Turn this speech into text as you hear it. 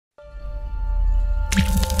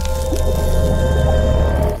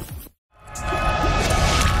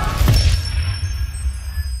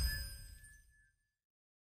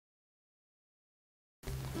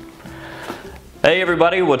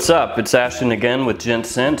everybody, what's up? It's Ashton again with Gent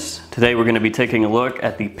Scents. Today we're going to be taking a look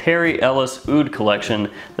at the Perry Ellis Oud collection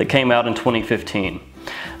that came out in 2015.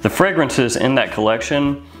 The fragrances in that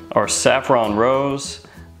collection are Saffron Rose,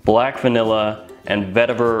 Black Vanilla, and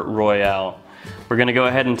Vetiver Royale. We're going to go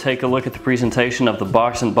ahead and take a look at the presentation of the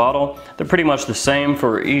box and bottle. They're pretty much the same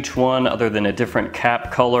for each one other than a different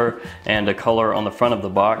cap color and a color on the front of the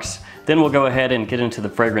box. Then we'll go ahead and get into the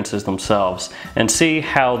fragrances themselves and see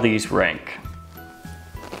how these rank.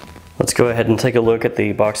 Let's go ahead and take a look at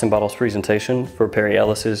the box and bottles presentation for Perry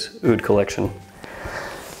Ellis's Oud collection.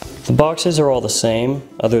 The boxes are all the same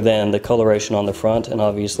other than the coloration on the front and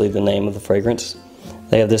obviously the name of the fragrance.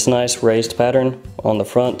 They have this nice raised pattern on the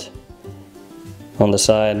front, on the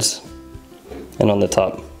sides, and on the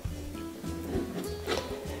top.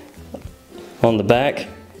 On the back,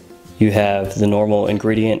 you have the normal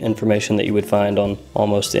ingredient information that you would find on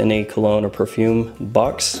almost any cologne or perfume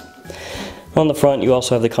box. On the front, you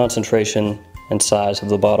also have the concentration and size of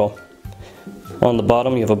the bottle. On the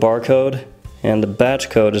bottom, you have a barcode, and the batch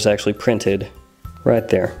code is actually printed right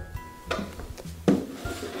there.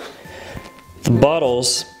 The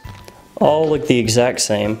bottles all look the exact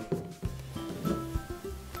same,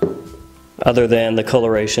 other than the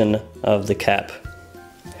coloration of the cap.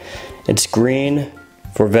 It's green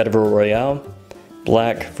for Vetiver Royale,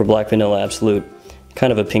 black for Black Vanilla Absolute,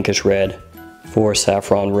 kind of a pinkish red for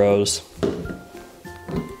Saffron Rose.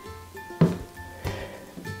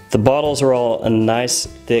 The bottles are all a nice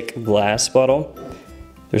thick glass bottle.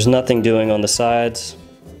 There's nothing doing on the sides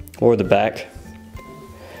or the back.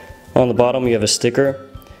 On the bottom you have a sticker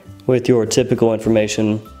with your typical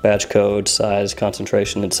information, batch code, size,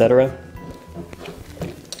 concentration, etc.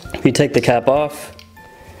 If you take the cap off,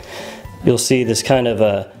 you'll see this kind of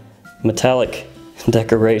a metallic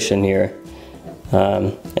decoration here.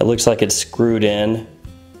 It looks like it's screwed in,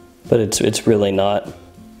 but it's really not.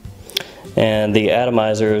 And the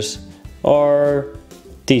atomizers are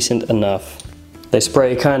decent enough. They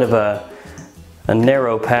spray kind of a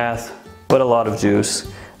narrow path, but a lot of juice,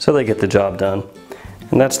 so they get the job done.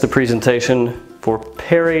 And that's the presentation for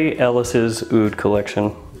Perry Ellis's Oud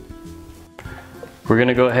collection. We're going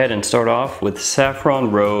to go ahead and start off with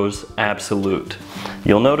Saffron Rose Absolute.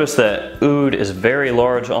 You'll notice that Oud is very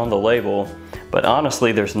large on the label, but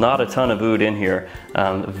honestly there's not a ton of Oud in here.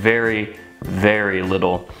 Very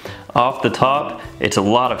little. Off the top, it's a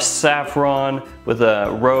lot of saffron with a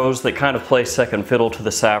rose that kind of plays second fiddle to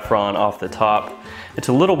the saffron off the top. It's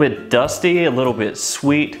a little bit dusty, a little bit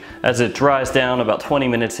sweet. As it dries down about 20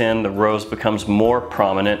 minutes in, the rose becomes more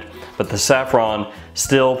prominent, but the saffron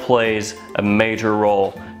still plays a major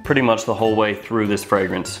role pretty much the whole way through this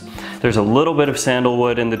fragrance. There's a little bit of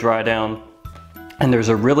sandalwood in the dry down, and there's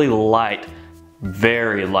a really light,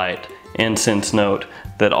 very light incense note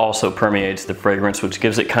that also permeates the fragrance, which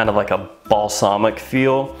gives it kind of like a balsamic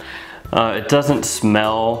feel. It doesn't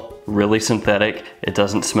smell really synthetic. It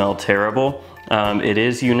doesn't smell terrible. It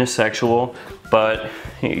is unisexual, but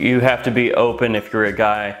you have to be open if you're a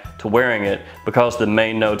guy to wearing it because the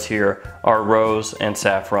main notes here are rose and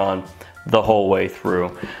saffron the whole way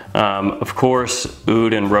through. Of course,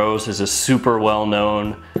 Oud and rose is a super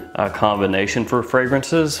well-known combination for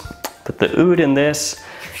fragrances, but the Oud in this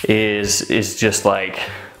is just like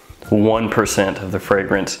 1% of the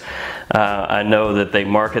fragrance. I know that they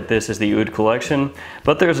market this as the Oud collection,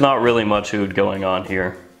 but there's not really much Oud going on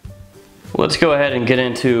here. Let's go ahead and get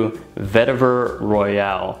into Vetiver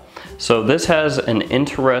Royale. So this has an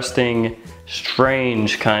interesting,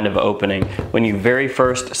 strange kind of opening. When you very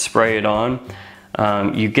first spray it on,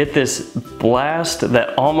 you get this blast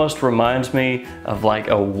that almost reminds me of like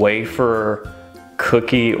a wafer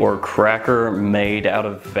cookie or cracker made out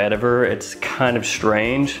of vetiver. It's kind of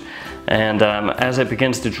strange, and as it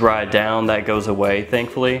begins to dry down, that goes away,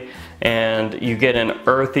 thankfully, and you get an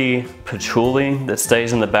earthy patchouli that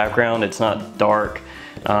stays in the background. It's not dark,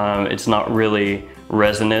 it's not really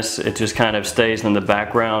resinous, it just kind of stays in the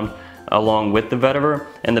background along with the vetiver.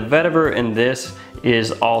 And the vetiver in this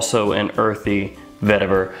is also an earthy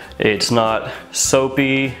vetiver. It's not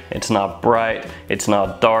soapy, it's not bright, it's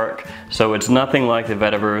not dark, so it's nothing like the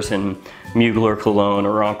vetivers in Mugler Cologne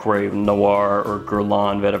or Encrave Noir or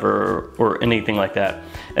Guerlain vetiver or anything like that.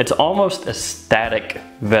 It's almost a static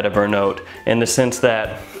vetiver note in the sense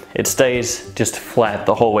that it stays just flat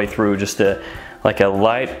the whole way through, just like a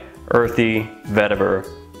light, earthy vetiver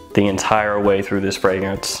the entire way through this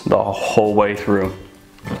fragrance, the whole way through.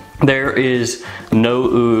 There is no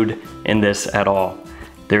oud in this at all.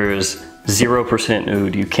 There is 0%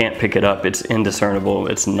 oud. You can't pick it up. It's indiscernible.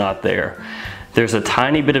 It's not there. There's a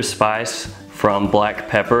tiny bit of spice from black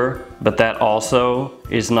pepper, but that also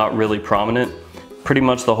is not really prominent. pretty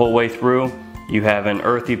much the whole way through. You have an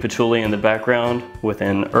earthy patchouli in the background with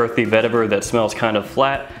an earthy vetiver that smells kind of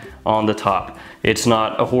flat on the top. It's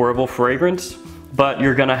not a horrible fragrance, but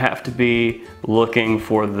you're gonna have to be looking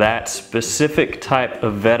for that specific type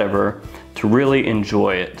of vetiver to really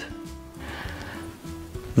enjoy it.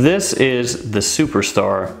 This is the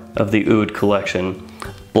superstar of the Oud collection,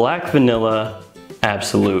 Black Vanilla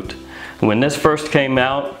Absolute. When this first came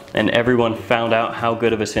out and everyone found out how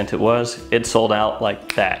good of a scent it was, it sold out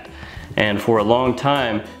like that. And for a long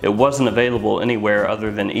time, it wasn't available anywhere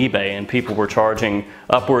other than eBay, and people were charging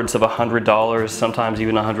upwards of $100, sometimes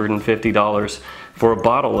even $150 for a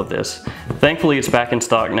bottle of this. Thankfully, it's back in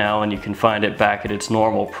stock now and you can find it back at its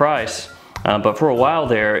normal price. But for a while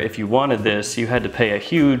there, if you wanted this, you had to pay a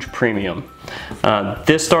huge premium.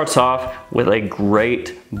 This starts off with a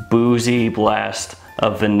great boozy blast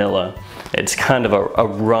of vanilla. It's kind of a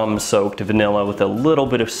rum-soaked vanilla with a little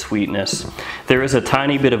bit of sweetness. There is a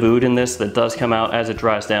tiny bit of oud in this that does come out as it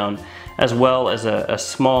dries down, as well as a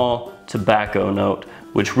small tobacco note,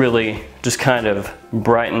 which really just kind of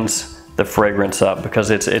brightens the fragrance up because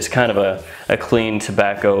it's kind of a clean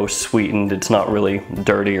tobacco, sweetened. It's not really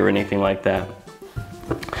dirty or anything like that.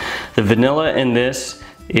 The vanilla in this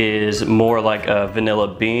is more like a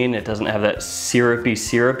vanilla bean. It doesn't have that syrupy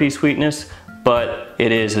sweetness, but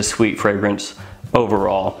it is a sweet fragrance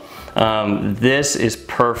overall. This is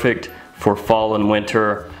perfect for fall and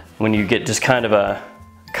winter when you get just kind of a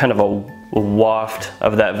waft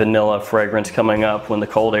of that vanilla fragrance coming up when the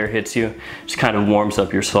cold air hits you. Just kind of warms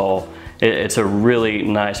up your soul. It's a really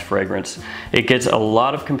nice fragrance. It gets a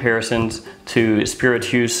lot of comparisons to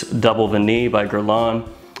Spiritueuse Double Vanille by Guerlain.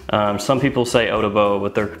 Some people say Eau de Beau,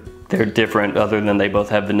 but they're different other than they both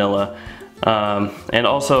have vanilla. And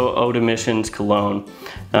also Eau de Mission's Cologne,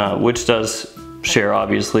 which does share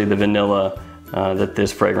obviously the vanilla that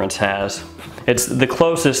this fragrance has. It's the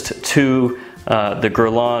closest to the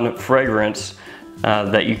Guerlain fragrance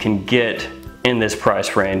that you can get in this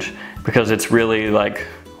price range because it's really like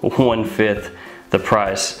 1/5 the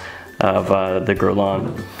price of the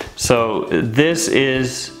Guerlain. So this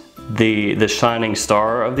is the shining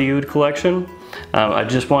star of the Oud collection. I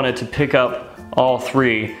just wanted to pick up all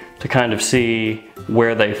three to kind of see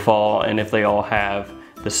where they fall and if they all have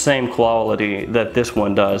the same quality that this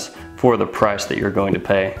one does for the price that you're going to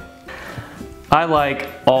pay. I like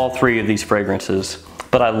all three of these fragrances,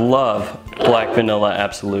 but I love Black Vanilla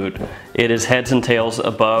Absolute. It is heads and tails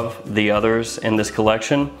above the others in this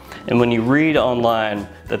collection, and when you read online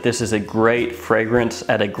that this is a great fragrance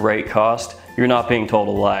at a great cost, you're not being told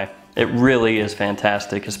a lie. It really is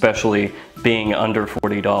fantastic, especially being under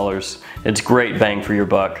 $40. It's great bang for your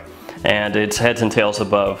buck, and it's heads and tails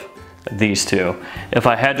above these two. If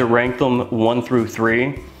I had to rank them 1 through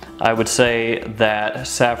 3, I would say that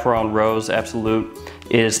Saffron Rose Absolute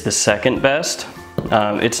is the second best.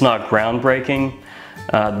 It's not groundbreaking.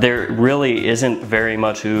 There really isn't very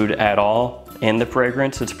much oud at all in the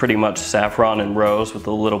fragrance. It's pretty much saffron and rose with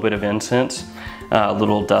a little bit of incense, a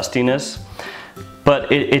little dustiness.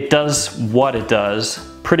 But it does what it does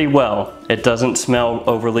pretty well. It doesn't smell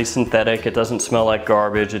overly synthetic. It doesn't smell like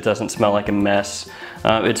garbage. It doesn't smell like a mess.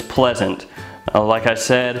 It's pleasant. Like I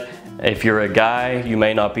said, if you're a guy, you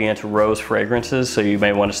may not be into rose fragrances, so you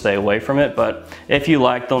may want to stay away from it. But if you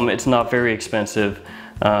like them, it's not very expensive,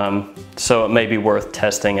 so it may be worth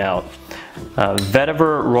testing out.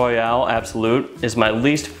 Vetiver Royale Absolute is my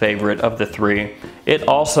least favorite of the three. It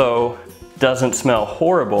also doesn't smell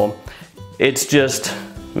horrible. It's just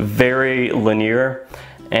very linear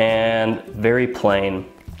and very plain.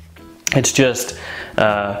 It's just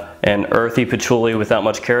an earthy patchouli without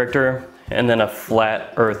much character, and then a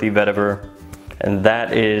flat earthy vetiver, and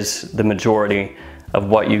that is the majority of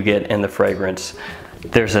what you get in the fragrance.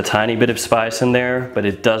 There's a tiny bit of spice in there, but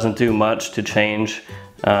it doesn't do much to change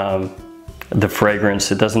the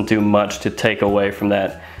fragrance. It doesn't do much to take away from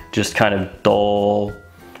that just kind of dull,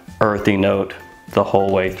 earthy note the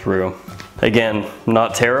whole way through. Again,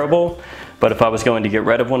 not terrible, but if I was going to get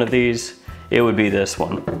rid of one of these, it would be this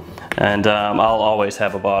one. And I'll always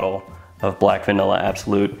have a bottle of Black Vanilla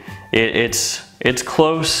Absolute. It's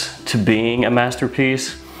close to being a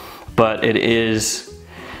masterpiece, but it is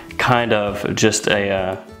kind of just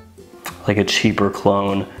like a cheaper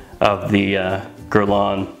clone of the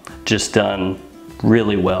Guerlain, just done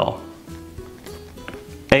really well.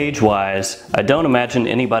 Age-wise, I don't imagine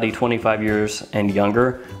anybody 25 years and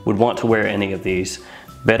younger would want to wear any of these.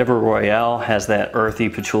 Vetiver Royale has that earthy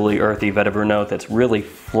patchouli, earthy vetiver note that's really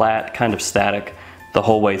flat, kind of static the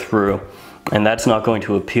whole way through, and that's not going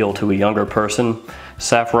to appeal to a younger person.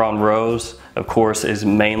 Saffron Rose, of course, is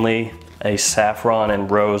mainly a saffron and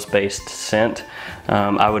rose based scent.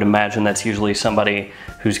 I would imagine that's usually somebody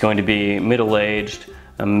who's going to be middle-aged,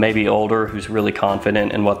 maybe older, who's really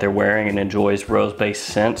confident in what they're wearing and enjoys rose-based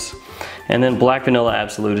scents. And then Black Vanilla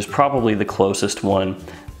Absolute is probably the closest one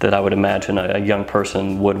that I would imagine a young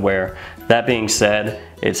person would wear. That being said,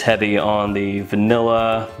 it's heavy on the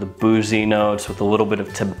vanilla, the boozy notes with a little bit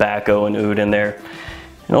of tobacco and oud in there.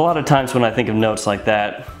 And a lot of times when I think of notes like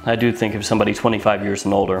that, I do think of somebody 25 years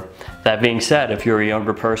and older. That being said, if you're a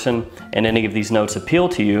younger person and any of these notes appeal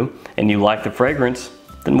to you and you like the fragrance,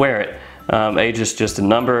 then wear it. Age is just a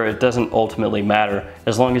number. It doesn't ultimately matter.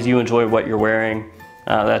 As long as you enjoy what you're wearing,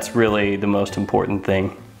 that's really the most important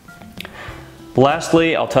thing.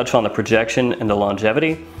 Lastly, I'll touch on the projection and the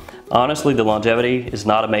longevity. Honestly, the longevity is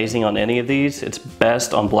not amazing on any of these. It's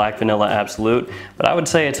best on Black Vanilla Absolute, but I would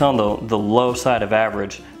say it's on the low side of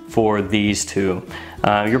average for these two.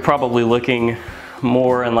 You're probably looking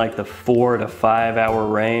more in like the 4 to 5 hour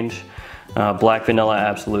range. Black Vanilla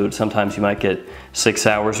Absolute, sometimes you might get 6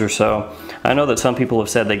 hours or so. I know that some people have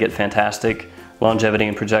said they get fantastic longevity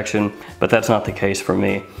and projection, but that's not the case for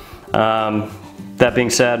me. That being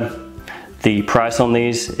said, the price on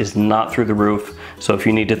these is not through the roof, so if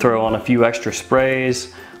you need to throw on a few extra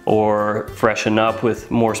sprays or freshen up with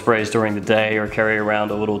more sprays during the day or carry around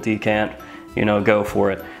a little decant, you know, go for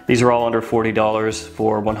it. These are all under $40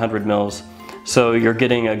 for 100 mils, so you're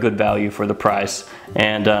getting a good value for the price.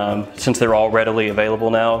 And since they're all readily available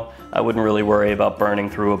now, I wouldn't really worry about burning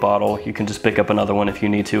through a bottle. You can just pick up another one if you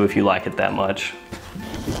need to, if you like it that much.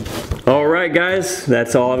 All right, guys,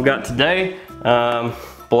 that's all I've got today.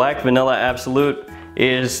 Black Vanilla Absolute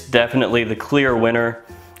is definitely the clear winner.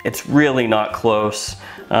 It's really not close.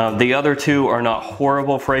 The other two are not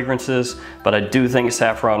horrible fragrances, but I do think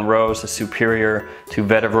Saffron Rose is superior to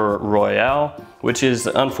Vetiver Royale, which is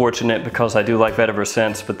unfortunate because I do like Vetiver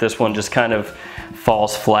scents, but this one just kind of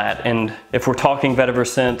falls flat. And if we're talking Vetiver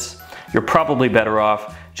scents, you're probably better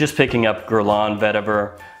off just picking up Guerlain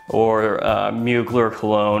Vetiver or Mugler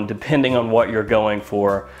Cologne, depending on what you're going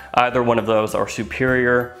for. Either one of those are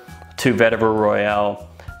superior to Vetiver Royale,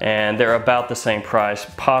 and they're about the same price,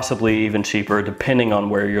 possibly even cheaper, depending on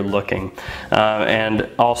where you're looking. And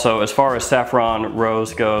also, as far as Saffron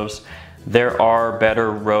Rose goes, there are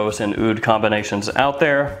better rose and oud combinations out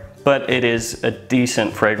there, but it is a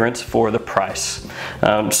decent fragrance for the price.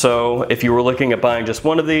 So if you were looking at buying just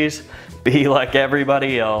one of these, be like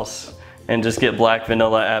everybody else and just get Black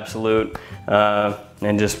Vanilla Absolute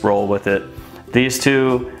and just roll with it. These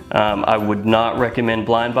two, I would not recommend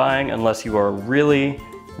blind buying unless you are really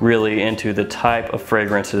into the type of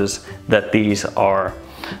fragrances that these are.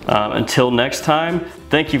 Until next time,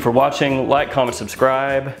 thank you for watching. Like, comment,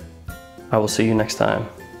 subscribe. I will see you next time.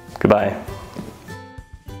 Goodbye.